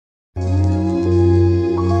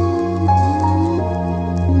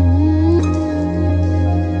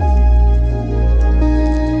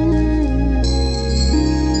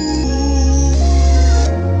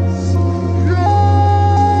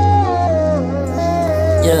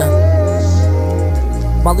Yeah.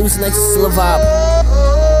 My losing next is still a vibe.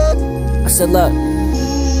 I said, look.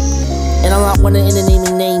 And I'm not one to into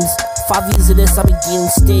naming names. 5 years of this, I'll be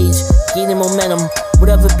gaining stage, gaining momentum.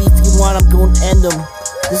 Whatever beef you want, I'm going to end them.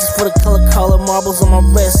 This is for the color marbles on my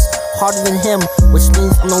wrist. Harder than him, which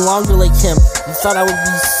means I'm no longer like him. You thought I would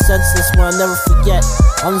be senseless when I never forget.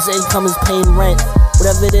 All this income is paying rent.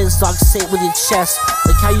 Whatever it is, dog, say it with your chest.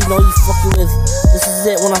 Like how you know you fucking with. This is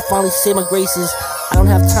it when I finally say my graces. I don't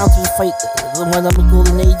have time to fight when I'm in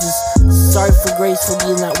golden ages. Sorry for grace for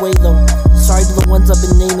being that way though. Sorry to the ones I've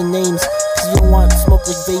been naming names. Cause you don't want smoke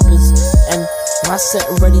like vapors. And when I set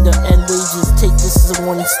ready to end wages, take this as a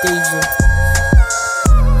warning stage.